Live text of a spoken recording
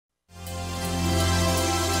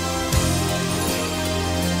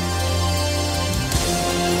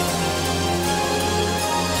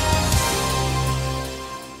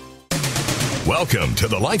Welcome to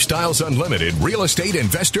the Lifestyles Unlimited Real Estate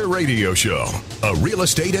Investor Radio Show, a real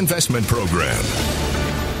estate investment program.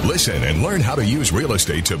 Listen and learn how to use real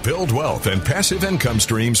estate to build wealth and passive income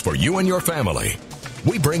streams for you and your family.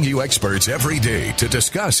 We bring you experts every day to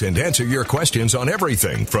discuss and answer your questions on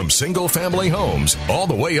everything from single-family homes all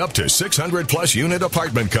the way up to 600-plus unit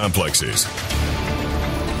apartment complexes.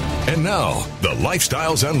 And now, the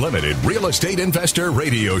Lifestyles Unlimited Real Estate Investor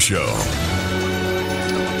Radio Show.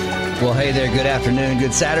 Well, hey there. Good afternoon.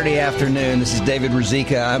 Good Saturday afternoon. This is David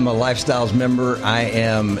Ruzicka. I'm a Lifestyles member. I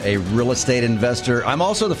am a real estate investor. I'm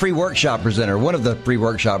also the free workshop presenter, one of the free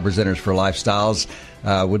workshop presenters for Lifestyles.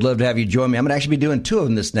 Would love to have you join me. I'm going to actually be doing two of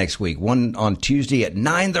them this next week. One on Tuesday at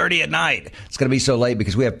 9:30 at night. It's going to be so late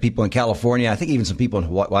because we have people in California. I think even some people in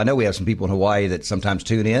Hawaii. Well, I know we have some people in Hawaii that sometimes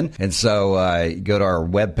tune in. And so go to our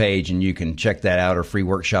webpage and you can check that out, or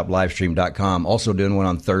freeworkshoplivestream.com. Also doing one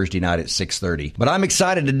on Thursday night at 6:30. But I'm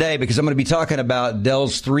excited today because I'm going to be talking about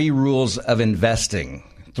Dell's 3 rules of investing.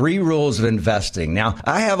 3 rules of investing. Now,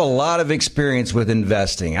 I have a lot of experience with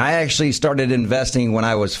investing. I actually started investing when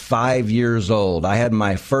I was 5 years old. I had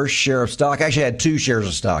my first share of stock. I actually had 2 shares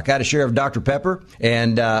of stock. I had a share of Dr. Pepper,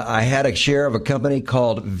 and I had a share of a company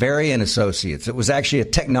called Varian Associates. It was actually a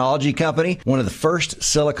technology company, one of the first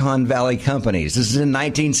Silicon Valley companies. This is in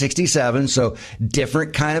 1967, so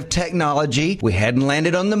different kind of technology. We hadn't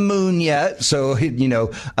landed on the moon yet, so,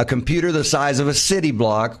 a computer the size of a city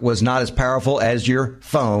block was not as powerful as your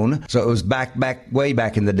phone. So it was way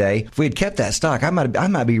back in the day. If we had kept that stock, I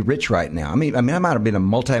might be rich right now. I mean, I might have been a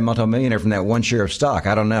multi-millionaire from that 1 share of stock.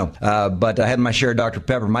 I don't know. But I had my share of Dr.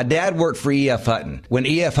 Pepper. My dad worked for E.F. Hutton. When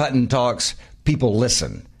E.F. Hutton talks, people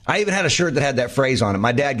listen. I even had a shirt that had that phrase on it.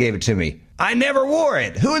 My dad gave it to me. I never wore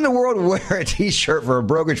it. Who in the world would wear a T-shirt for a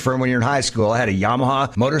brokerage firm when you're in high school? I had a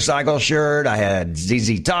Yamaha motorcycle shirt. I had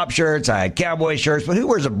ZZ Top shirts. I had cowboy shirts. But who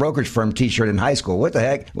wears a brokerage firm T-shirt in high school? What the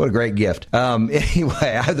heck? What a great gift. Anyway,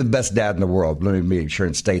 I have the best dad in the world. Let me make sure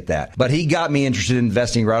and state that. But he got me interested in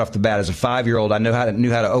investing right off the bat. As a 5-year-old, I knew how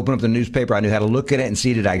to open up the newspaper. I knew how to look at it and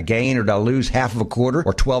see, did I gain or did I lose half of a quarter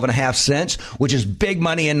or 12.5 cents, which is big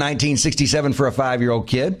money in 1967 for a 5-year-old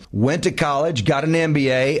kid. Went to college, got an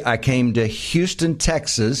MBA. I came to Houston,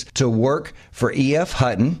 Texas to work for E.F.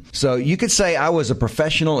 Hutton. So you could say I was a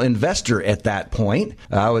professional investor at that point.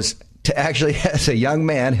 I was actually, as a young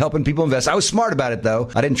man, helping people invest. I was smart about it, though.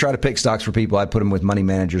 I didn't try to pick stocks for people. I put them with money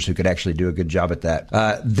managers who could actually do a good job at that.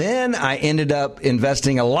 Then I ended up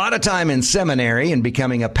investing a lot of time in seminary and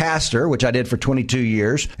becoming a pastor, which I did for 22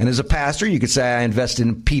 years. And as a pastor, you could say I invest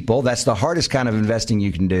in people. That's the hardest kind of investing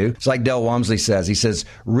you can do. It's like Del Walmsley says. He says,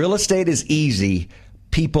 real estate is easy.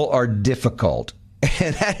 People are difficult.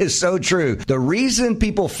 And that is so true. The reason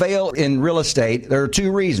people fail in real estate, there are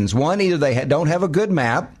 2 reasons. One, either they don't have a good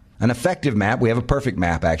map, an effective map. We have a perfect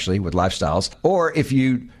map, actually, with Lifestyles. Or if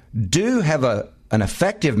you do have an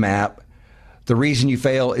effective map, the reason you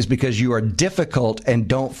fail is because you are difficult and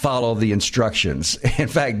don't follow the instructions. In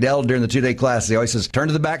fact, Dell, during the 2-day class, he always says, turn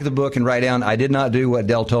to the back of the book and write down, I did not do what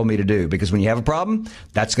Dell told me to do. Because when you have a problem,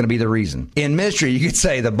 that's going to be the reason. In ministry, you could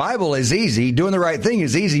say the Bible is easy. Doing the right thing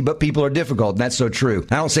is easy, but people are difficult. And that's so true.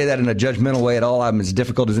 I don't say that in a judgmental way at all. I'm as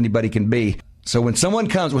difficult as anybody can be. So when someone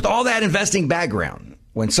comes with all that investing background,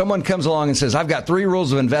 when someone comes along and says, I've got 3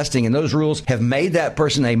 rules of investing, and those rules have made that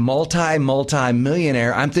person a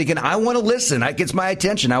multi-millionaire, I'm thinking, I want to listen. That gets my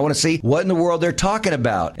attention. I want to see what in the world they're talking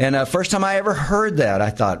about. And first time I ever heard that, I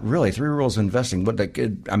thought, really, 3 rules of investing?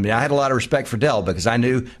 I had a lot of respect for Dell because I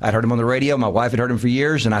knew I'd heard him on the radio. My wife had heard him for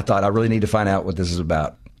years, and I thought, I really need to find out what this is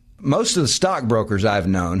about. Most of the stockbrokers I've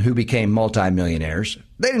known who became multimillionaires,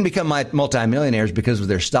 they didn't become multimillionaires because of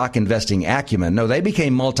their stock investing acumen. No, they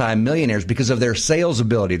became multimillionaires because of their sales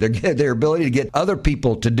ability, their ability to get other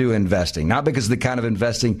people to do investing, not because of the kind of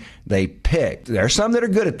investing they picked. There are some that are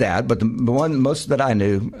good at that, but most that I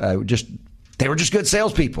knew, they were just good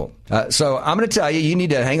salespeople. So I'm going to tell you, you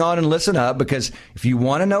need to hang on and listen up, because if you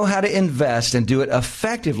want to know how to invest and do it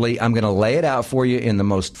effectively, I'm going to lay it out for you in the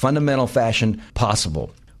most fundamental fashion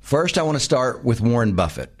possible. First, I want to start with Warren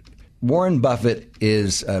Buffett. Warren Buffett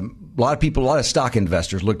is, a lot of stock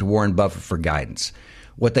investors look to Warren Buffett for guidance.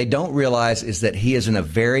 What they don't realize is that he is in a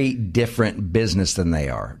very different business than they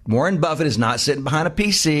are. Warren Buffett is not sitting behind a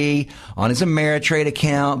PC on his Ameritrade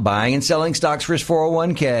account, buying and selling stocks for his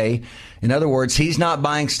 401k. In other words, he's not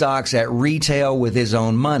buying stocks at retail with his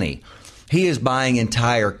own money. He is buying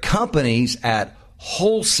entire companies at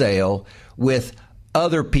wholesale with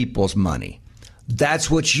other people's money.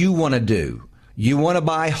 That's what you want to do. You want to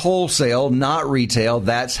buy wholesale, not retail.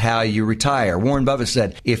 That's how you retire. Warren Buffett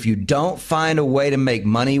said, if you don't find a way to make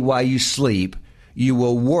money while you sleep, you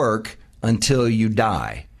will work until you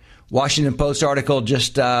die. Washington Post article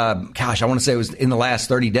just, I want to say it was in the last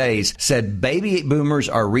 30 days, said baby boomers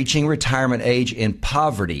are reaching retirement age in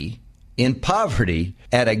poverty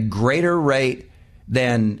at a greater rate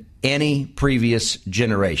than any previous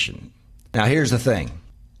generation. Now, here's the thing.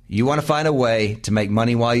 You want to find a way to make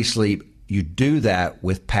money while you sleep. You do that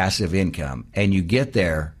with passive income, and you get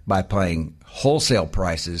there by paying wholesale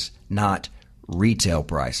prices, not retail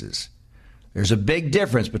prices. There's a big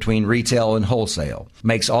difference between retail and wholesale.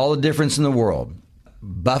 Makes all the difference in the world.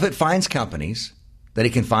 Buffett finds companies that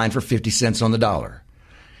he can find for 50 cents on the dollar.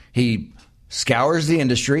 He scours the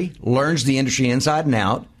industry, learns the industry inside and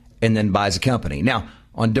out, and then buys a company. Now,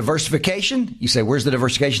 on diversification, you say, where's the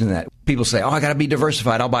diversification in that? People say, I got to be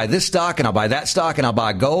diversified. I'll buy this stock and I'll buy that stock and I'll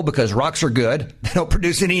buy gold because rocks are good. They don't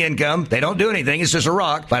produce any income. They don't do anything. It's just a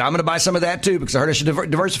rock. But I'm going to buy some of that too because I heard I should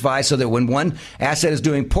diversify so that when one asset is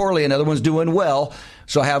doing poorly, another one's doing well.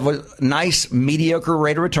 So I have a nice mediocre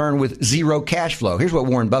rate of return with zero cash flow. Here's what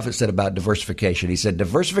Warren Buffett said about diversification. He said,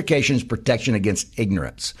 diversification is protection against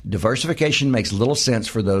ignorance. Diversification makes little sense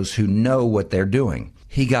for those who know what they're doing.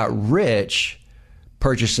 He got rich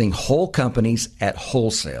purchasing whole companies at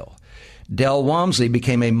wholesale. Del Walmsley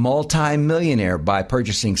became a multi-millionaire by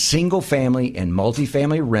purchasing single-family and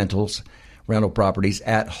multifamily rental properties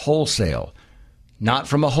at wholesale, not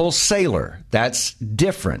from a wholesaler. That's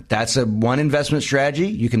different. That's a one investment strategy.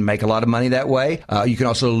 You can make a lot of money that way. You can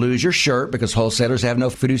also lose your shirt because wholesalers have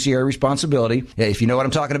no fiduciary responsibility. If you know what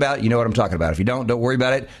I'm talking about, you know what I'm talking about. If you don't worry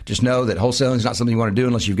about it. Just know that wholesaling is not something you want to do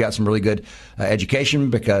unless you've got some really good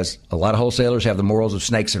education, because a lot of wholesalers have the morals of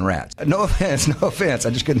snakes and rats. No offense.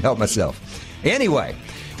 I just couldn't help myself. Anyway,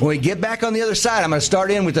 when we get back on the other side, I'm going to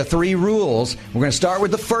start in with the 3 rules. We're going to start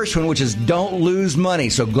with the first one, which is don't lose money.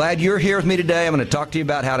 So glad you're here with me today. I'm going to talk to you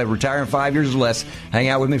about how to retire in 5 years or less. Hang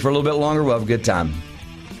out with me for a little bit longer. We'll have a good time.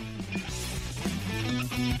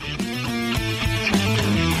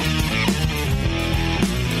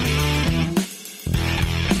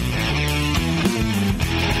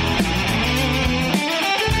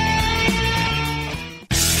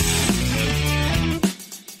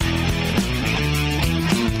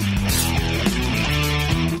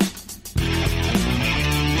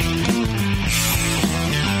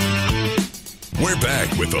 We're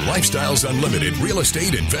back with the Lifestyles Unlimited Real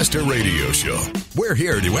Estate Investor Radio Show. We're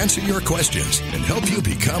here to answer your questions and help you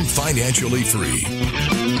become financially free.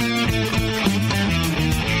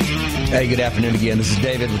 Hey, good afternoon again. This is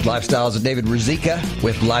David with Lifestyles, David Ruzicka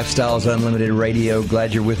with Lifestyles Unlimited Radio.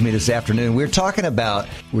 Glad you're with me this afternoon. We're talking about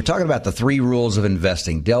the 3 rules of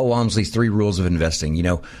investing. Del Walmsley's 3 rules of investing. You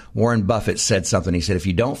know, Warren Buffett said something. He said, if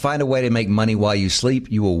you don't find a way to make money while you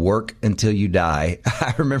sleep, you will work until you die.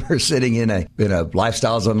 I remember sitting in a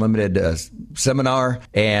Lifestyles Unlimited seminar,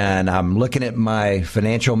 and I'm looking at my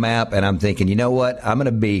financial map, and I'm thinking, you know what?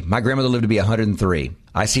 My grandmother lived to be 103.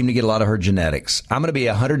 I seem to get a lot of her genetics. I'm going to be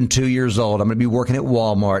 102 years old. I'm going to be working at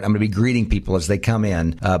Walmart. I'm going to be greeting people as they come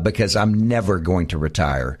in because I'm never going to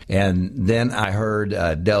retire. And then I heard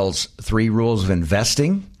Del's 3 rules of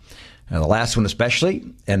investing. The last one especially,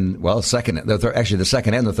 and the second and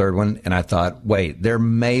the third one. And I thought, wait, there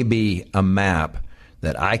may be a map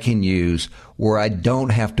that I can use where I don't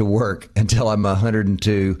have to work until I'm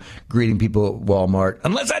 102 greeting people at Walmart,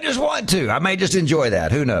 unless I just want to. I may just enjoy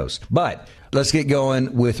that. Who knows? But let's get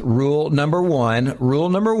going with rule number 1. Rule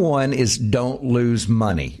number 1 is don't lose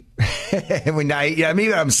money. When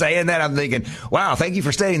I'm saying that, I'm thinking, wow, thank you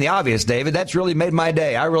for stating the obvious, David. That's really made my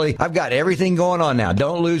day. I've got everything going on now.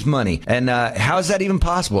 Don't lose money. And how is that even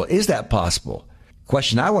possible? Is that possible?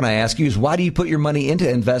 Question I want to ask you is, why do you put your money into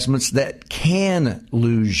investments that can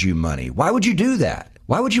lose you money? Why would you do that?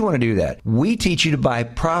 Why would you want to do that? We teach you to buy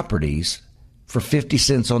properties for 50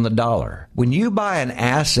 cents on the dollar. When you buy an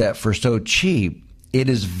asset for so cheap, it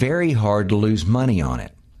is very hard to lose money on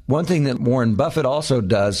it. One thing that Warren Buffett also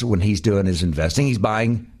does when he's doing his investing, he's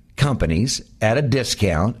buying companies at a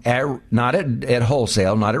discount, not at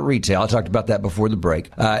wholesale, not at retail. I talked about that before the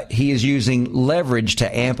break. He is using leverage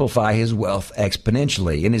to amplify his wealth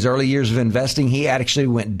exponentially. In his early years of investing, he actually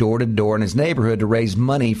went door to door in his neighborhood to raise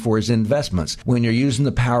money for his investments. When you're using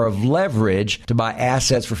the power of leverage to buy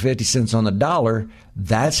assets for 50 cents on the dollar,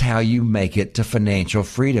 that's how you make it to financial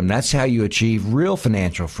freedom. That's how you achieve real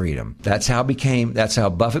financial freedom. That's how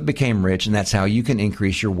Buffett became rich, and that's how you can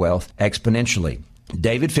increase your wealth exponentially.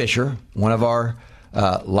 David Fisher, one of our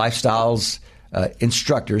Lifestyles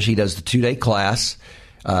instructors, he does the 2-day class.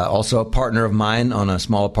 Also a partner of mine on a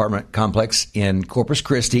small apartment complex in Corpus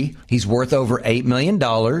Christi. He's worth over $8 million.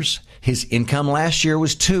 His income last year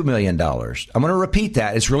was $2 million. I'm going to repeat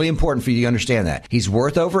that. It's really important for you to understand that. He's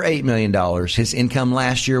worth over $8 million. His income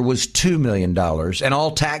last year was $2 million, and all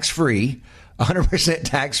tax-free, 100%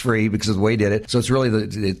 tax-free because of the way he did it. So it's really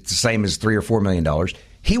it's the same as $3 or $4 million.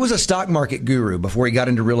 He was a stock market guru before he got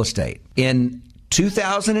into real estate. In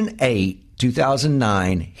 2008,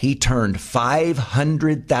 2009, he turned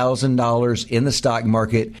 $500,000 in the stock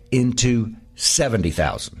market into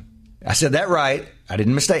 $70,000. I said that right. I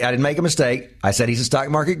didn't make a mistake. I said he's a stock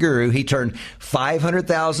market guru. He turned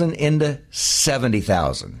 $500,000 into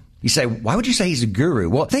 $70,000. You say, why would you say he's a guru?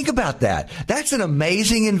 Well, think about that. That's an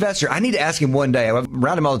amazing investor. I need to ask him one day. I'm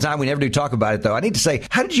around him all the time. We never do talk about it, though. I need to say,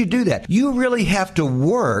 how did you do that? You really have to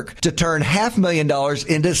work to turn $500,000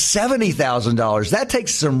 into $70,000. That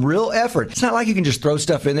takes some real effort. It's not like you can just throw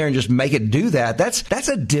stuff in there and just make it do that. That's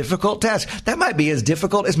a difficult task. That might be as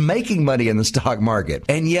difficult as making money in the stock market.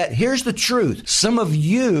 And yet, here's the truth. Some of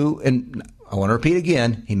you, and I want to repeat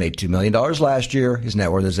again, he made $2 million last year. His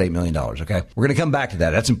net worth is $8 million, okay? We're going to come back to that.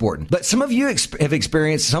 That's important. But some of you have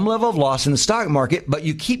experienced some level of loss in the stock market, but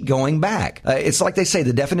you keep going back. It's like they say,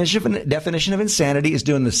 the definition of insanity is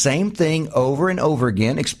doing the same thing over and over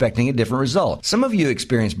again, expecting a different result. Some of you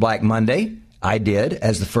experienced Black Monday. I did,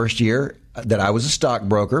 as the first year that I was a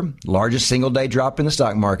stockbroker, largest single day drop in the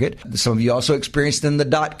stock market. Some of you also experienced in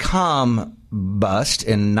the .com bust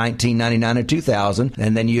in 1999 and 2000,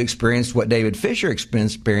 and then you experienced what David Fisher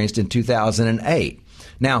experienced in 2008.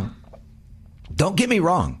 Now, don't get me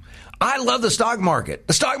wrong. I love the stock market.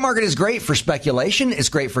 The stock market is great for speculation. It's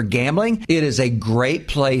great for gambling. It is a great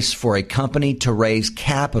place for a company to raise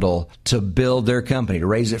capital to build their company, to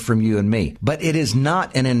raise it from you and me. But it is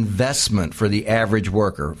not an investment for the average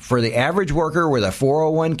worker. For the average worker with a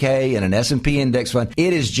 401k and an S&P index fund,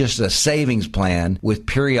 it is just a savings plan with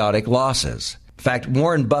periodic losses. In fact,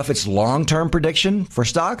 Warren Buffett's long-term prediction for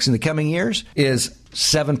stocks in the coming years is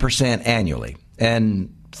 7% annually.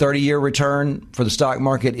 And 30-year return for the stock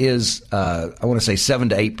market is, I want to say 7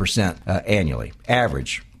 to 8% annually,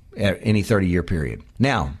 average, any 30-year period.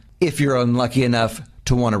 Now, if you're unlucky enough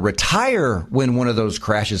to want to retire when one of those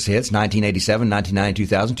crashes hits, 1987, 1990,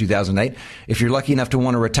 2000, 2008, if you're lucky enough to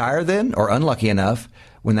want to retire then, or unlucky enough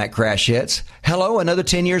when that crash hits, hello, another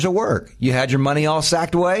 10 years of work. You had your money all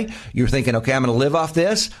sacked away. You're thinking, okay, I'm going to live off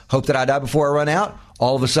this, hope that I die before I run out.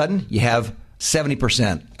 All of a sudden, you have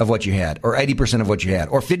 70% of what you had, or 80% of what you had,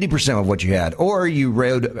 or 50% of what you had, or you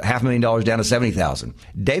rode $500,000 down to $70,000.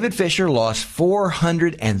 David Fisher lost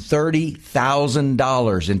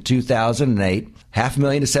 $430,000 in 2008,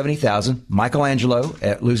 $500,000 to $70,000. Michelangelo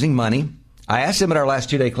losing money. I asked him at our last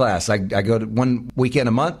 2-day class. I go to one weekend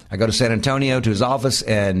a month. I go to San Antonio to his office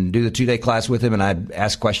and do the 2-day class with him, and I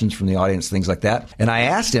ask questions from the audience, things like that. And I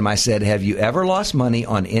asked him, I said, have you ever lost money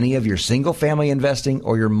on any of your single-family investing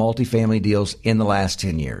or your multifamily deals in the last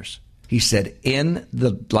 10 years? He said in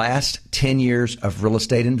the last 10 years of real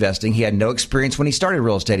estate investing, he had no experience when he started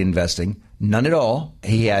real estate investing, none at all.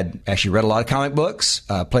 He had actually read a lot of comic books,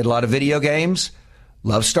 played a lot of video games,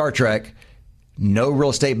 loved Star Trek, no real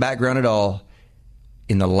estate background at all.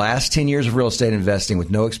 In the last 10 years of real estate investing with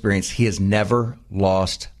no experience, he has never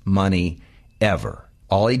lost money ever.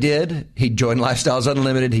 All he did, he joined Lifestyles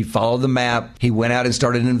Unlimited. He followed the map. He went out and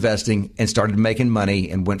started investing and started making money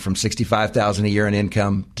and went from $65,000 a year in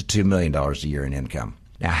income to $2 million a year in income.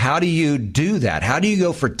 Now, how do you do that? How do you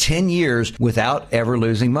go for 10 years without ever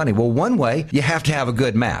losing money? Well, one way, you have to have a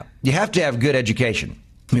good map. You have to have good education.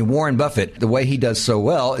 I mean, Warren Buffett, the way he does so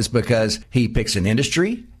well is because he picks an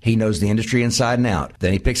industry. He knows the industry inside and out.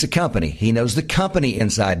 Then he picks a company. He knows the company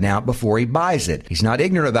inside and out before he buys it. He's not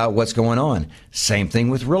ignorant about what's going on. Same thing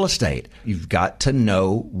with real estate. You've got to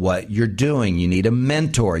know what you're doing. You need a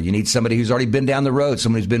mentor. You need somebody who's already been down the road,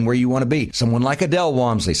 someone who's been where you want to be. Someone like a Del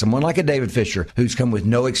Walmsley, someone like a David Fisher, who's come with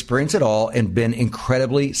no experience at all and been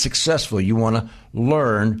incredibly successful. You want to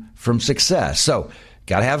learn from success. So,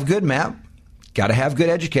 got to have a good map. Got to have good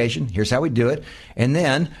education. Here's how we do it. And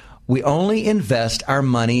then we only invest our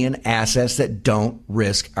money in assets that don't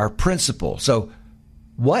risk our principal. So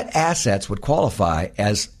what assets would qualify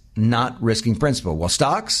as not risking principal? Well,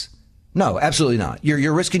 stocks? No, absolutely not.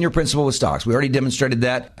 You're risking your principal with stocks. We already demonstrated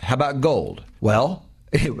that. How about gold? Well,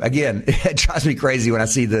 again, it drives me crazy when I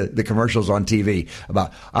see the commercials on TV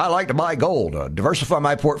about, I like to buy gold, diversify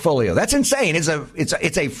my portfolio. That's insane. It's a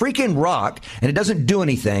freaking rock, and it doesn't do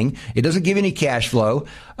anything. It doesn't give any cash flow.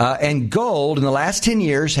 And gold in the last 10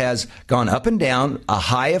 years has gone up and down, a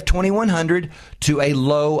high of 2,100 to a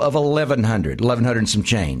low of 1,100 and some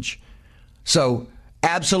change. So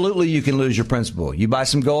Absolutely, you can lose your principal. You buy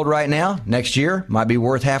some gold right now, next year might be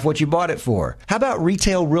worth half what you bought it for. How about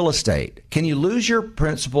retail real estate? Can you lose your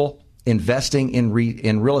principal investing in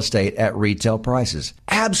real estate at retail prices?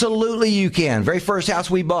 Absolutely, you can. Very first house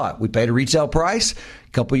we bought, we paid a retail price.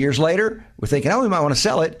 A couple years later, we're thinking, we might want to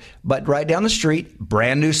sell it. But right down the street,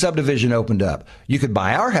 brand new subdivision opened up. You could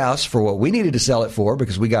buy our house for what we needed to sell it for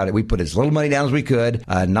because we got it. We put as little money down as we could.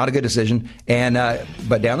 Not a good decision. And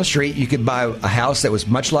but down the street, you could buy a house that was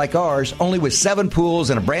much like ours, only with 7 pools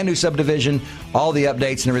and a brand new subdivision, all the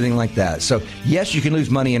updates and everything like that. So yes, you can lose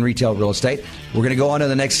money in retail real estate. We're going to go on to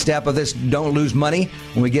the next step of this. Don't lose money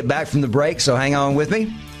when we get back from the break. So hang on with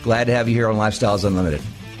me. Glad to have you here on Lifestyles Unlimited.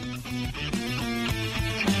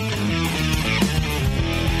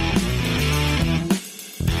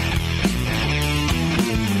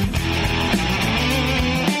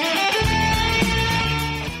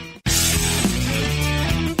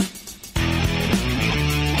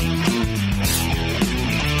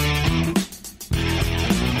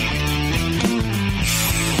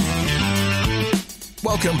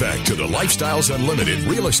 Welcome back to the Lifestyles Unlimited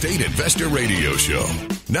Real Estate Investor Radio Show.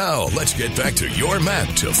 Now, let's get back to your map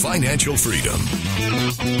to financial freedom.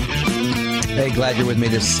 Hey, glad you're with me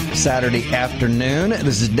this Saturday afternoon.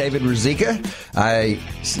 This is David Ruzicka. I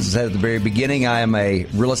said at the very beginning, I am a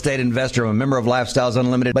real estate investor. I'm a member of Lifestyles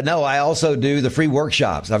Unlimited. But no, I also do the free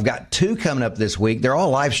workshops. I've got 2 coming up this week. They're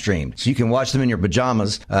all live streamed, so you can watch them in your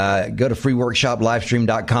pajamas. Go to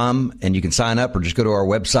freeworkshoplivestream.com and you can sign up, or just go to our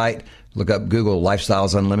website. Look up Google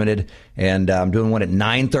Lifestyles Unlimited, and I'm doing one at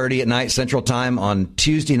 9:30 at night Central Time on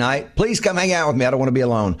Tuesday night. Please come hang out with me. I don't want to be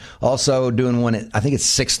alone. Also doing one at, I think it's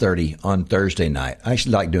 6:30 on Thursday night. I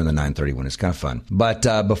actually like doing the 9:30 one. It's kind of fun. But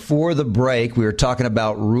before the break, we were talking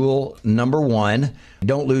about rule number 1,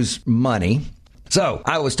 don't lose money. So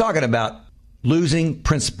I was talking about losing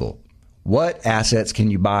principal. What assets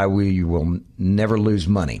can you buy where you will never lose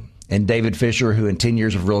money? And David Fisher, who in 10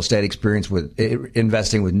 years of real estate experience with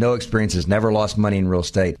investing with no experience, has never lost money in real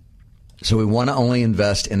estate. So we want to only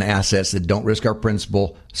invest in assets that don't risk our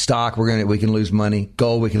principal. Stock, we can lose money.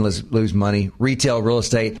 Gold, we can lose money. Retail real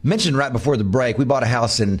estate. Mentioned right before the break, we bought a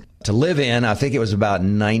house to live in. I think it was about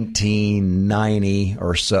 1990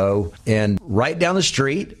 or so. And right down the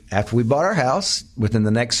street, after we bought our house, within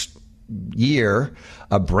the next year,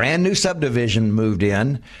 a brand new subdivision moved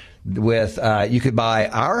in. With you could buy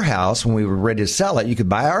our house when we were ready to sell it. You could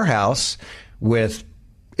buy our house with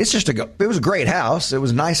it was a great house. It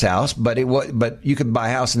was a nice house, but you could buy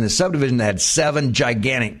a house in this subdivision that had 7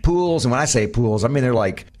 gigantic pools. And when I say pools, I mean they're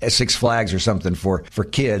like Six Flags or something for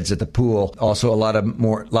kids at the pool. Also a lot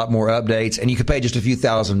more updates, and you could pay just a few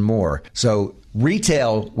thousand more. So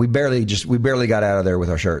retail, we barely got out of there with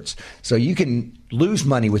our shirts. So you can lose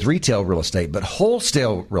money with retail real estate, but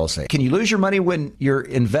wholesale real estate, can you lose your money when you're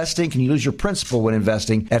investing? Can you lose your principal when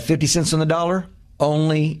investing at 50 cents on the dollar?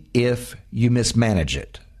 Only if you mismanage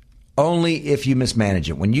it. Only if you mismanage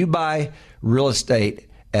it. When you buy real estate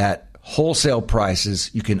at wholesale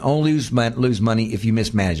prices, you can only lose money if you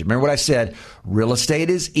mismanage it. Remember what I said? Real estate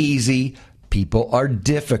is easy. People are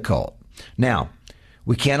difficult. Now,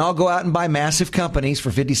 we can't all go out and buy massive companies for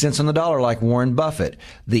 50 cents on the dollar like Warren Buffett.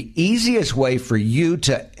 The easiest way for you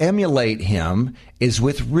to emulate him is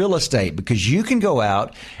with real estate, because you can go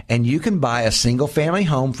out and you can buy a single family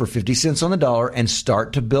home for 50 cents on the dollar and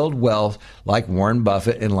start to build wealth like Warren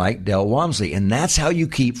Buffett and like Del Walmsley. And that's how you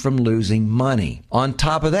keep from losing money. On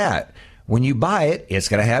top of that, when you buy it, it's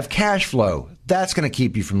going to have cash flow. That's going to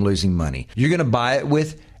keep you from losing money. You're going to buy it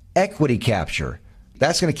with equity capture.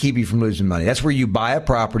 That's going to keep you from losing money. That's where you buy a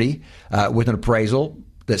property with an appraisal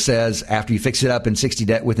that says after you fix it up in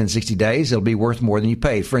within 60 days, it'll be worth more than you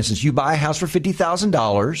paid. For instance, you buy a house for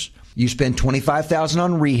 $50,000. You spend $25,000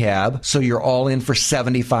 on rehab, so you're all in for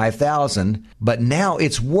 $75,000. But now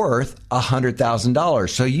it's worth $100,000.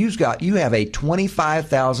 So you have a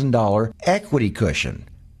 $25,000 equity cushion.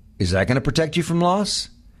 Is that going to protect you from loss?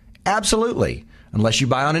 Absolutely. Unless you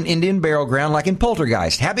buy on an Indian burial ground like in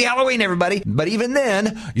Poltergeist. Happy Halloween, everybody. But even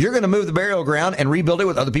then, you're going to move the burial ground and rebuild it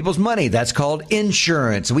with other people's money. That's called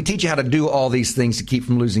insurance. We teach you how to do all these things to keep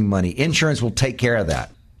from losing money. Insurance will take care of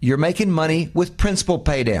that. You're making money with principal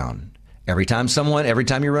pay down. Every time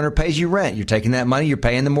your renter pays you rent, you're taking that money, you're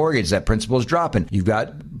paying the mortgage. That principal is dropping. You've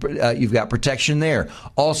got protection there.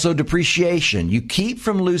 Also depreciation. You keep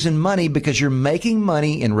from losing money because you're making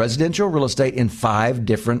money in residential real estate in 5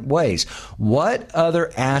 different ways. What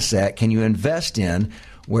other asset can you invest in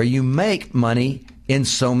where you make money in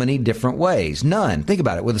so many different ways? None. Think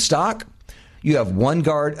about it. With a stock, you have 1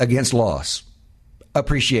 guard against loss,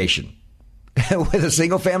 appreciation. With a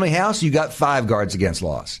single family house, you got 5 guards against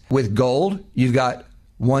loss. With gold, you've got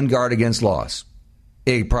one guard against loss.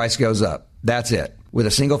 Price goes up. That's it. With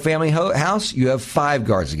a single family house, you have 5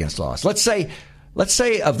 guards against loss. Let's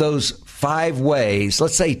say of those 5 ways,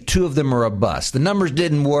 let's say 2 of them are a bust. The numbers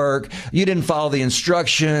didn't work. You didn't follow the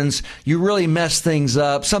instructions. You really messed things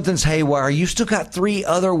up. Something's haywire. You still got 3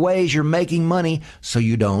 other ways you're making money so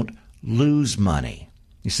you don't lose money.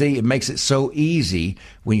 You see, it makes it so easy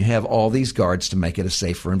when you have all these guards to make it a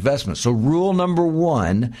safer investment. So rule number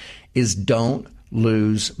 1 is don't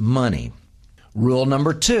lose money. Rule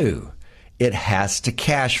number 2, it has to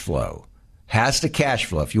cash flow. Has to cash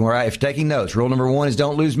flow. If you're taking notes, rule number 1 is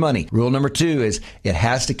don't lose money. Rule number 2 is it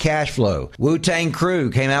has to cash flow. Wu-Tang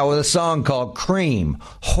Crew came out with a song called Cream.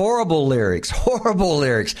 Horrible lyrics.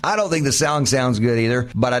 I don't think the song sounds good either,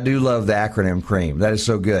 but I do love the acronym CREAM. That is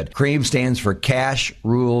so good. CREAM stands for Cash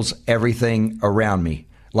Rules Everything Around Me.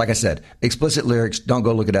 Like I said, explicit lyrics, don't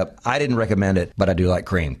go look it up. I didn't recommend it, but I do like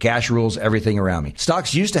CREAM. Cash rules everything around me.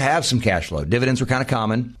 Stocks used to have some cash flow. Dividends were kind of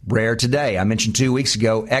common, rare today. I mentioned 2 weeks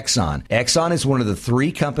ago, Exxon. Exxon is one of the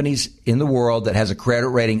 3 companies in the world that has a credit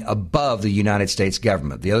rating above the United States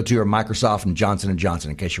government. The other 2 are Microsoft and Johnson & Johnson,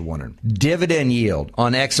 in case you're wondering. Dividend yield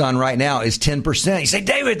on Exxon right now is 10%. You say,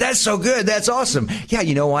 David, that's so good. That's awesome. Yeah,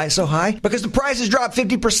 you know why it's so high? Because the price has dropped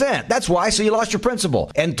 50%. That's why, so you lost your principal.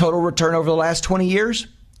 And total return over the last 20 years?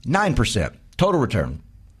 9% total return.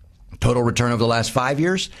 Total return over the last 5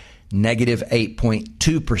 years, negative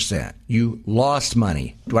 8.2%. You lost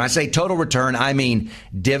money. When I say total return, I mean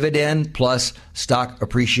dividend plus stock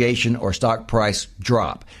appreciation or stock price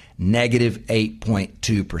drop, negative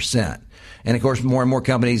 8.2%. And of course, more and more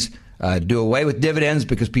companies do away with dividends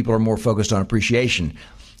because people are more focused on appreciation.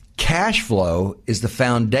 Cash flow is the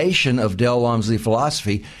foundation of Del Walmsley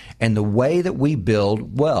philosophy and the way that we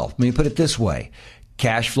build wealth. Let me put it this way.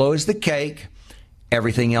 Cash flow is the cake.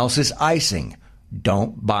 Everything else is icing.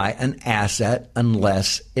 Don't buy an asset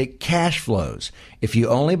unless it cash flows. If you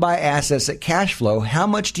only buy assets that cash flow, how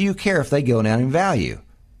much do you care if they go down in value?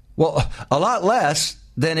 Well, a lot less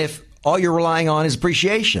than if all you're relying on is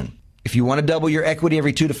appreciation. If you want to double your equity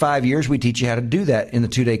every 2 to 5 years, we teach you how to do that in the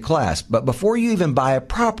 2-day class. But before you even buy a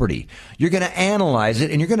property, you're going to analyze it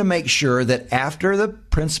and you're going to make sure that after the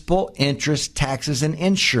principal, interest, taxes, and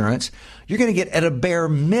insurance, you're going to get at a bare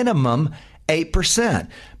minimum 8%.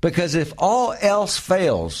 Because if all else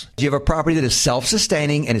fails, you have a property that is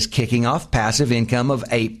self-sustaining and is kicking off passive income of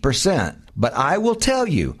 8%. But I will tell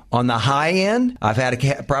you, on the high end, I've had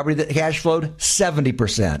a property that cash flowed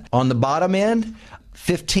 70%. On the bottom end,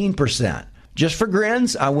 15%. Just for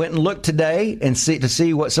grins, I went and looked today and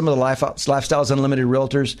see what some of the Lifestyles Unlimited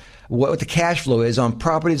realtors, what the cash flow is on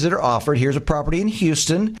properties that are offered. Here's a property in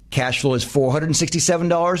Houston. Cash flow is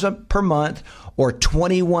 $467 per month or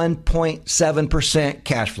 21.7%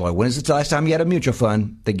 cash flow. When is the last time you had a mutual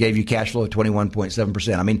fund that gave you cash flow of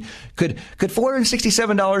 21.7%? I mean, could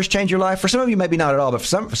 $467 change your life? For some of you, maybe not at all, but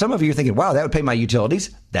for some of you, you're thinking, wow, that would pay my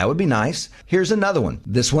utilities. That would be nice. Here's another one.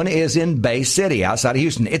 This one is in Bay City, outside of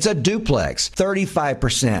Houston. It's a duplex,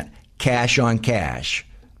 35% cash on cash.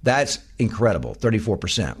 That's incredible,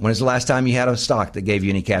 34%. When is the last time you had a stock that gave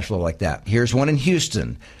you any cash flow like that? Here's one in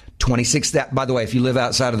Houston. 26. By the way, if you live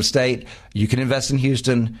outside of the state, you can invest in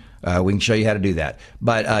Houston. We can show you how to do that,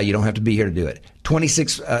 but you don't have to be here to do it.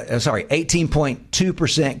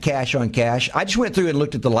 18.2% cash on cash. I just went through and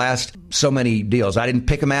looked at the last so many deals. I didn't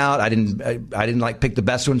pick them out. I didn't like pick the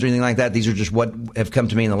best ones or anything like that. These are just what have come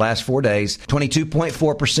to me in the last 4 days.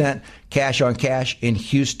 22.4% cash on cash in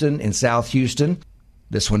Houston, in South Houston.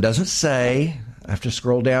 This one doesn't say. I have to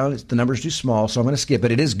scroll down. The number's too small, so I'm going to skip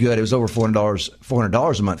it. It is good. It was over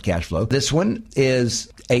 $400 a month cash flow. This one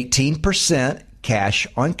is 18% cash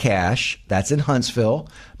on cash. That's in Huntsville,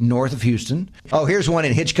 north of Houston. Oh, here's one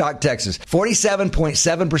in Hitchcock, Texas.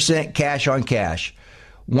 47.7% cash on cash.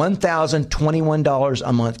 $1,021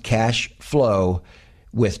 a month cash flow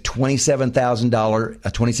with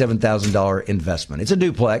 $27,000 investment. It's a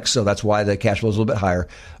duplex, so that's why the cash flow is a little bit higher.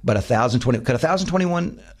 But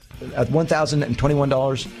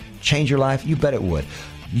 $1,021 change your life? You bet it would.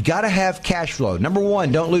 You got to have cash flow. Number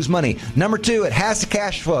 1, don't lose money. Number 2, it has to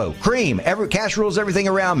cash flow. Cream. Cash rules everything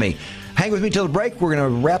around me. Hang with me till the break. We're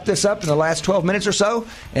going to wrap this up in the last 12 minutes or so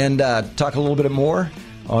and talk a little bit more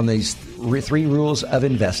on these 3 rules of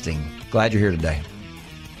investing. Glad you're here today.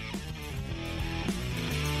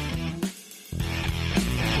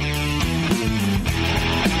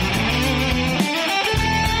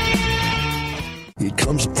 It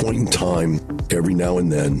comes a point in time every now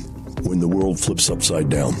and then when the world flips upside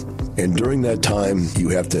down. And during that time, you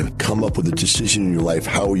have to come up with a decision in your life.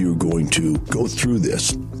 How are you going to go through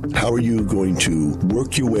this? How are you going to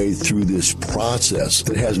work your way through this process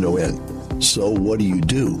that has no end? So what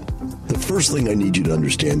do? The first thing I need you to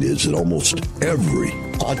understand is that almost every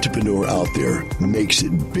entrepreneur out there makes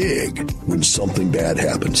it big when something bad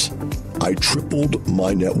happens. I tripled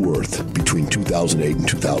my net worth between 2008 and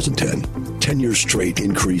 2010. 10 years straight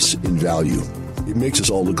increase in value. It makes us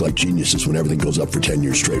all look like geniuses when everything goes up for 10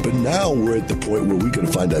 years straight. But now we're at the point where we got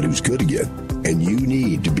to find out who's good again. And you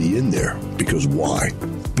need to be in there. Because why?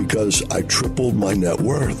 Because I tripled my net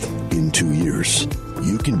worth in 2 years.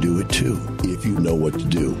 You can do it too if you know what to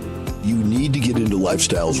do. You need to get into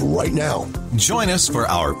lifestyles right now. Join us for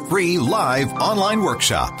our free live online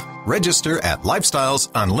workshop. Register at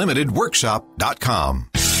lifestylesunlimitedworkshop.com.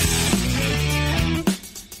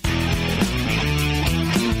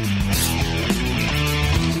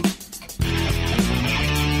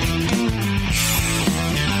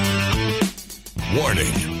 Warning.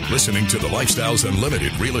 Listening to the Lifestyles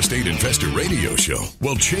Unlimited Real Estate Investor Radio Show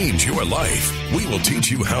will change your life. We will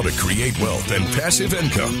teach you how to create wealth and passive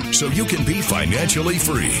income so you can be financially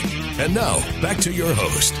free. And now, back to your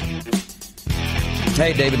host.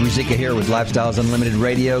 Hey, David Ruzicka here with Lifestyles Unlimited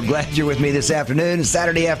Radio. Glad you're with me this afternoon,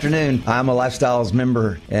 Saturday afternoon. I'm a Lifestyles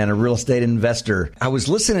member and a real estate investor. I was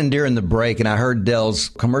listening during the break and I heard Dell's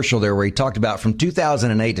commercial there where he talked about from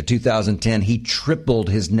 2008 to 2010, he tripled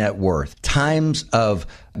his net worth. Times of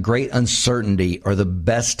great uncertainty are the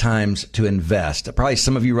best times to invest. Probably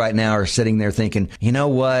some of you right now are sitting there thinking, you know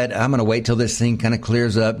what? I'm going to wait till this thing kind of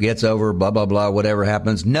clears up, gets over, blah, blah, blah, whatever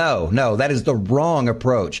happens. No, that is the wrong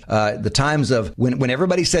approach. The times of when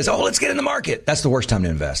everybody says, oh, let's get in the market, that's the worst time to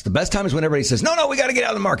invest. The best time is when everybody says, no, we got to get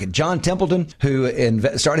out of the market. John Templeton, who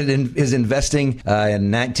started his investing in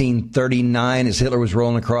 1939 as Hitler was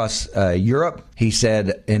rolling across Europe, he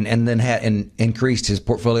said, and then increased his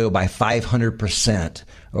portfolio by 500%.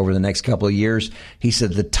 Over the next couple of years. He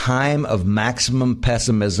said the time of maximum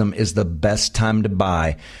pessimism is the best time to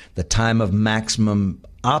buy. The time of maximum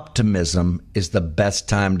optimism is the best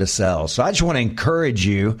time to sell. So I just want to encourage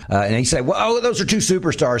you. And you say, well, those are two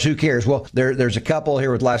superstars. Who cares? Well, there's a couple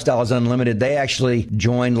here with Lifestyles Unlimited. They actually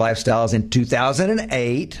joined Lifestyles in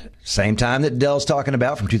 2008. Same time that Dell's talking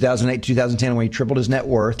about, from 2008 to 2010, when he tripled his net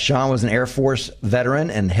worth. Sean was an Air Force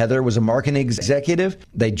veteran, and Heather was a marketing executive.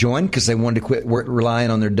 They joined because they wanted to quit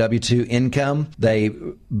relying on their W-2 income. They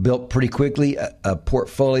built pretty quickly a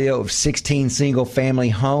portfolio of 16 single-family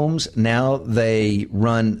homes. Now they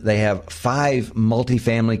have 5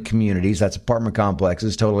 multifamily communities. That's apartment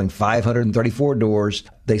complexes totaling 534 doors.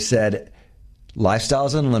 They said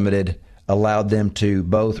Lifestyles Unlimited allowed them to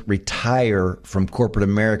both retire from corporate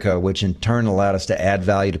America, which in turn allowed us to add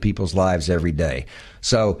value to people's lives every day.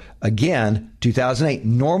 So again, 2008,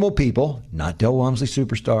 normal people, not Del Walmsley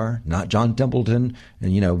superstar, not John Templeton,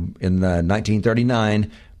 and in 1939,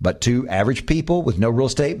 but 2 average people with no real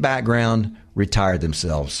estate background retired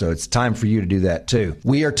themselves. So it's time for you to do that too.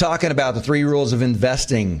 We are talking about the 3 rules of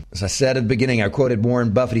investing. As I said at the beginning, I quoted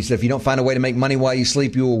Warren Buffett. He said, if you don't find a way to make money while you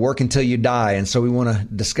sleep, you will work until you die. And so we want to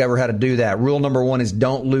discover how to do that. Rule number 1 is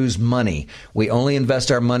don't lose money. We only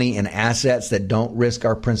invest our money in assets that don't risk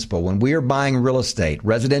our principal. When we are buying real estate,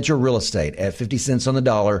 residential real estate at 50 cents on the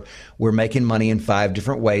dollar, we're making money in 5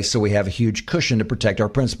 different ways. So we have a huge cushion to protect our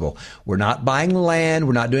principal. We're not buying land.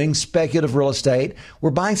 We're not doing speculative real estate. We're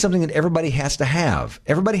buying something that everybody has to have.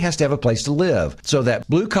 Everybody has to have a place to live. So that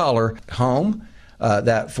blue collar home,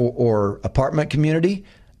 or apartment community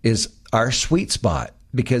is our sweet spot,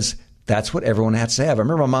 because that's what everyone has to have. I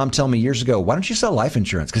remember my mom telling me years ago, why don't you sell life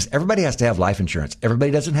insurance? Because everybody has to have life insurance.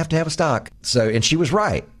 Everybody doesn't have to have a stock. And she was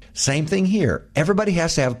right. Same thing here. Everybody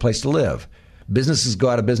has to have a place to live. Businesses go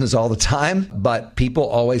out of business all the time, but people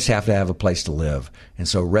always have to have a place to live. And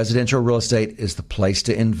so residential real estate is the place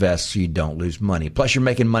to invest so you don't lose money. Plus, you're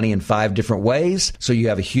making money in 5 different ways, so you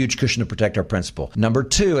have a huge cushion to protect our principal. Number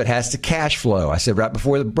 2, it has to cash flow. I said right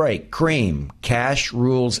before the break, cream. Cash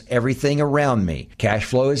rules everything around me. Cash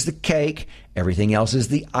flow is the cake. Everything else is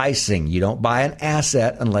the icing. You don't buy an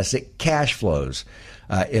asset unless it cash flows.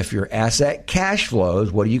 If your asset cash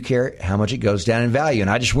flows, what do you care how much it goes down in value? And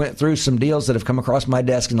I just went through some deals that have come across my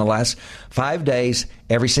desk in the last 5 days.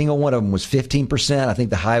 Every single one of them was 15%. I think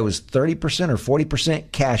the high was 30% or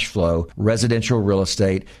 40% cash flow residential real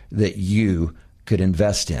estate that you could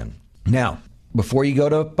invest in. Now, before you go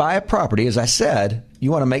to buy a property, as I said, you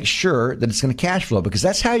want to make sure that it's going to cash flow, because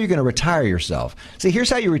that's how you're going to retire yourself. See, here's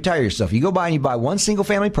how you retire yourself. You go buy and you buy one single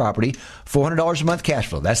family property, $400 a month cash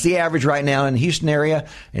flow. That's the average right now in the Houston area,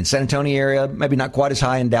 in San Antonio area, maybe not quite as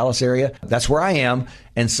high in Dallas area. That's where I am.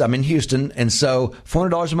 And so I'm in Houston. And so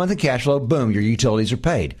 $400 a month in cash flow, boom, your utilities are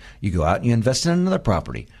paid. You go out and you invest in another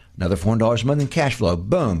property. another $400 a month in cash flow.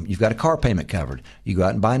 Boom, you've got a car payment covered. You go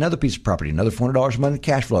out and buy another piece of property, another $400 a month in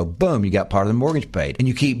cash flow. Boom, you got part of the mortgage paid. And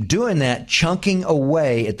you keep doing that, chunking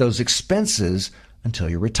away at those expenses until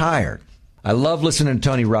you're retired. I love listening to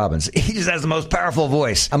Tony Robbins. He just has the most powerful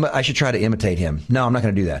voice. I should try to imitate him. No, I'm not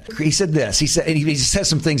going to do that. He said this. He says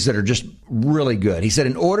some things that are just really good. He said,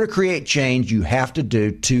 in order to create change, you have to do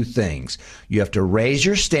two things. You have to raise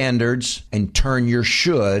your standards and turn your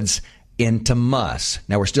shoulds into musts.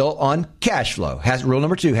 Now, we're still on cash flow. Rule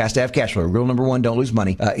number 2 has to have cash flow. Rule number 1, don't lose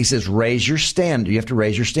money. He says raise your standard. You have to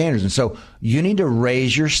raise your standards. And so you need to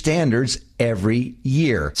raise your standards every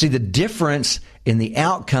year. See, the difference in the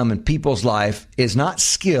outcome in people's life is not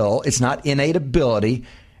skill. It's not innate ability.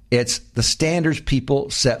 It's the standards people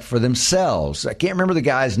set for themselves. I can't remember the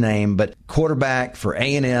guy's name, but quarterback for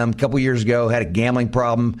A&M a couple years ago had a gambling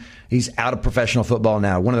problem. He's out of professional football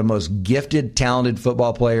now. One of the most gifted, talented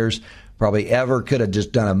football players probably ever, could have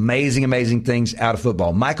just done amazing things out of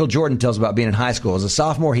football. Michael Jordan tells about being in high school. As a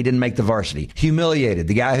sophomore, he didn't make the varsity. Humiliated.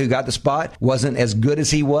 The guy who got the spot wasn't as good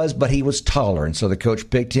as he was, but he was taller, and so the coach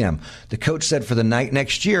picked him. The coach said for the night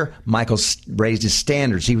next year, Michael raised his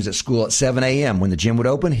standards. He was at school at 7 a.m. When the gym would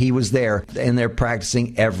open, he was there, and they're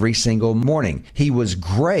practicing every single morning. He was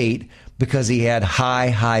great because he had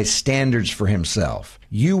high standards for himself.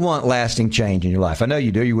 You want lasting change in your life. I know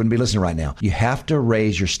you do. You wouldn't be listening right now. You have to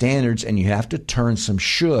raise your standards, and you have to turn some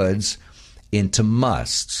shoulds into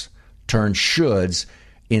musts. Turn shoulds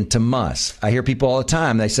into musts. I hear people all the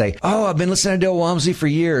time. They say, oh, I've been listening to Dale Walmsley for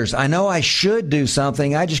years. I know I should do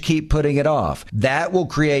something. I just keep putting it off. That will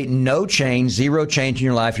create no change, zero change in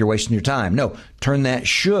your life. You're wasting your time. No, turn that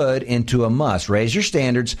should into a must. Raise your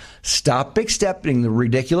standards. Stop accepting the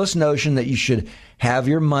ridiculous notion that you should have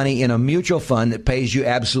your money in a mutual fund that pays you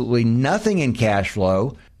absolutely nothing in cash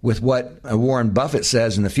flow, with what Warren Buffett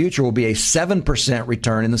says in the future will be a 7%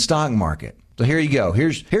 return in the stock market. So here you go.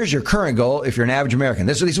 Here's your current goal if you're an average American.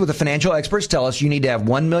 This is what the financial experts tell us. You need to have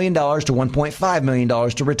 $1 million to $1.5 million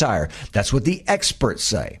to retire. That's what the experts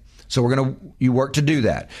say. So you work to do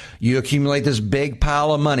that. You accumulate this big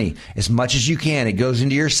pile of money as much as you can. It goes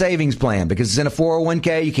into your savings plan because it's in a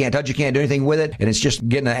 401k. You can't touch, you can't do anything with it. And it's just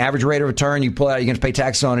getting an average rate of return. You pull it out, you're going to pay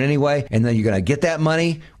taxes on it anyway. And then you're going to get that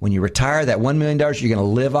money. When you retire, that $1 million, you're going to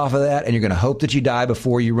live off of that. And you're going to hope that you die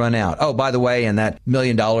before you run out. Oh, by the way, and that $1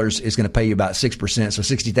 million is going to pay you about 6%. So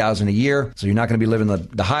 $60,000 a year. So you're not going to be living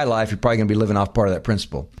the high life. You're probably going to be living off part of that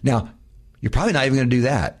principal. Now, you're probably not even going to do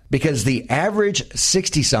that because the average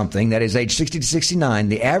 60-something, that is age 60 to 69,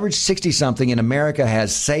 the average 60-something in America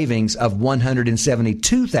has savings of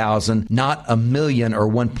 $172,000, not $1 million or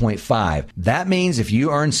 1.5. That means if you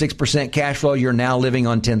earn 6% cash flow, you're now living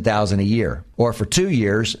on $10,000 a year. Or for 2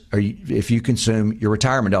 years, or if you consume your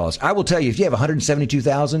retirement dollars. I will tell you, if you have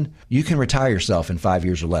 $172,000, you can retire yourself in 5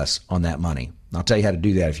 years or less on that money. I'll tell you how to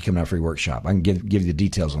do that if you come to our free workshop. I can give you the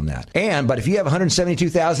details on that. But if you have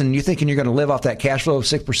 $172,000 and you're thinking you're going to live off that cash flow of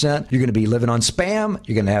 6%, you're going to be living on Spam.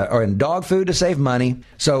 You're going to have or in dog food to save money.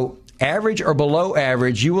 So average or below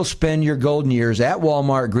average, you will spend your golden years at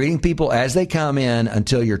Walmart greeting people as they come in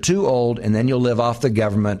until you're too old, and then you'll live off the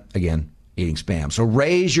government again, eating Spam. So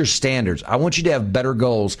raise your standards. I want you to have better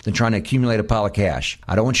goals than trying to accumulate a pile of cash.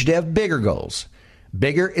 I don't want you to have bigger goals.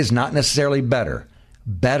 Bigger is not necessarily better.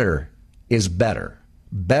 Better is better.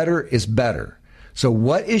 Better is better. So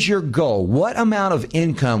what is your goal? What amount of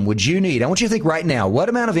income would you need? I want you to think right now, what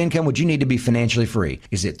amount of income would you need to be financially free?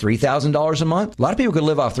 Is it $3,000 a month? A lot of people could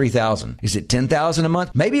live off $3,000. Is it $10,000 a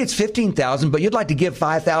month? Maybe it's $15,000, but you'd like to give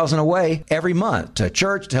 $5,000 away every month to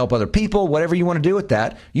church, to help other people, whatever you want to do with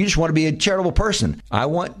that. You just want to be a charitable person. I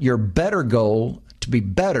want your better goal to be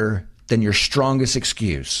better than your strongest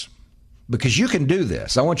excuse. Because you can do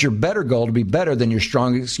this. I want your better goal to be better than your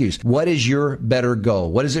strongest excuse. What is your better goal?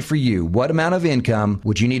 What is it for you? What amount of income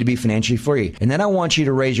would you need to be financially free? And then I want you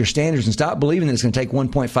to raise your standards and stop believing that it's going to take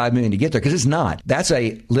 $1.5 million to get there, because it's not. That's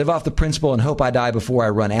a live off the principle and hope I die before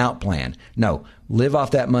I run out plan. No, live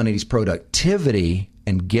off that money's productivity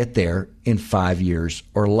and get there in 5 years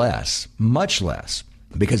or less, much less.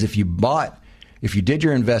 Because if you did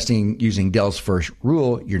your investing using Dell's first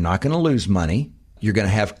rule, you're not going to lose money. You're going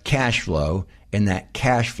to have cash flow, and that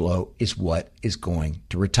cash flow is what is going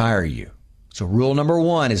to retire you. So rule number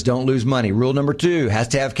 1 is don't lose money. Rule number 2 has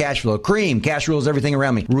to have cash flow. Cream, cash rules everything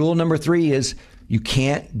around me. Rule number 3 is you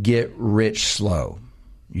can't get rich slow.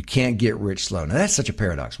 You can't get rich slow. Now, that's such a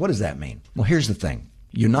paradox. What does that mean? Well, here's the thing.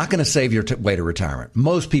 you're not going to save your way to retirement.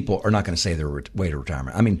 Most people are not going to save their way to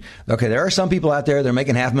retirement. I mean, okay, there are some people out there, they're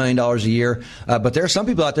making $500,000 a year, but there are some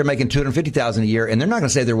people out there making $250,000 a year, and they're not going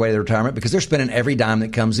to save their way to retirement because they're spending every dime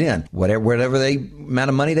that comes in. Whatever the amount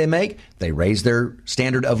of money they make, they raise their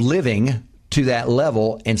standard of living to that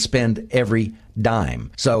level and spend every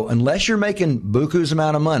dime. So unless you're making buku's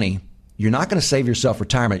amount of money, you're not going to save yourself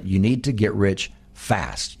retirement. You need to get rich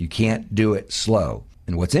fast. You can't do it slow.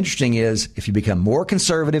 And what's interesting is if you become more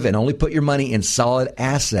conservative and only put your money in solid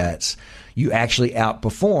assets, you actually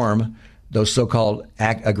outperform those so-called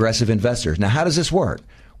aggressive investors. Now, how does this work?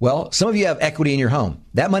 Well, some of you have equity in your home.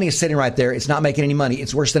 That money is sitting right there. It's not making any money.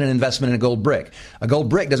 It's worse than an investment in a gold brick. A gold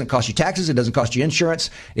brick doesn't cost you taxes. It doesn't cost you insurance.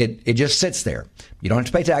 It just sits there. You don't have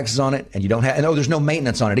to pay taxes on it, and you don't have, and there's no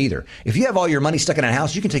maintenance on it either. If you have all your money stuck in a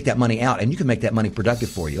house, you can take that money out, and you can make that money productive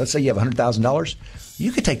for you. Let's say you have $100,000.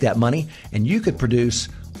 You could take that money, and you could produce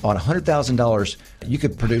on $100,000. You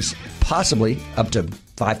could produce possibly up to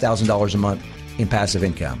 $5,000 a month in passive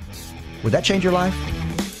income. Would that change your life?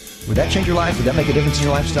 Would that change your life? Would that make a difference in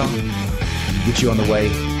your lifestyle? Get you on the way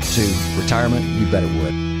to retirement? You bet it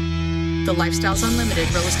would. The Lifestyles Unlimited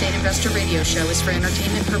Real Estate Investor Radio Show is for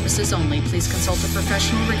entertainment purposes only. Please consult a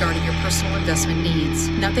professional regarding your personal investment needs.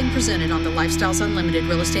 Nothing presented on the Lifestyles Unlimited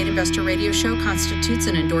Real Estate Investor Radio Show constitutes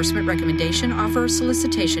an endorsement, recommendation, offer, or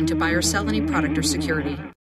solicitation to buy or sell any product or security.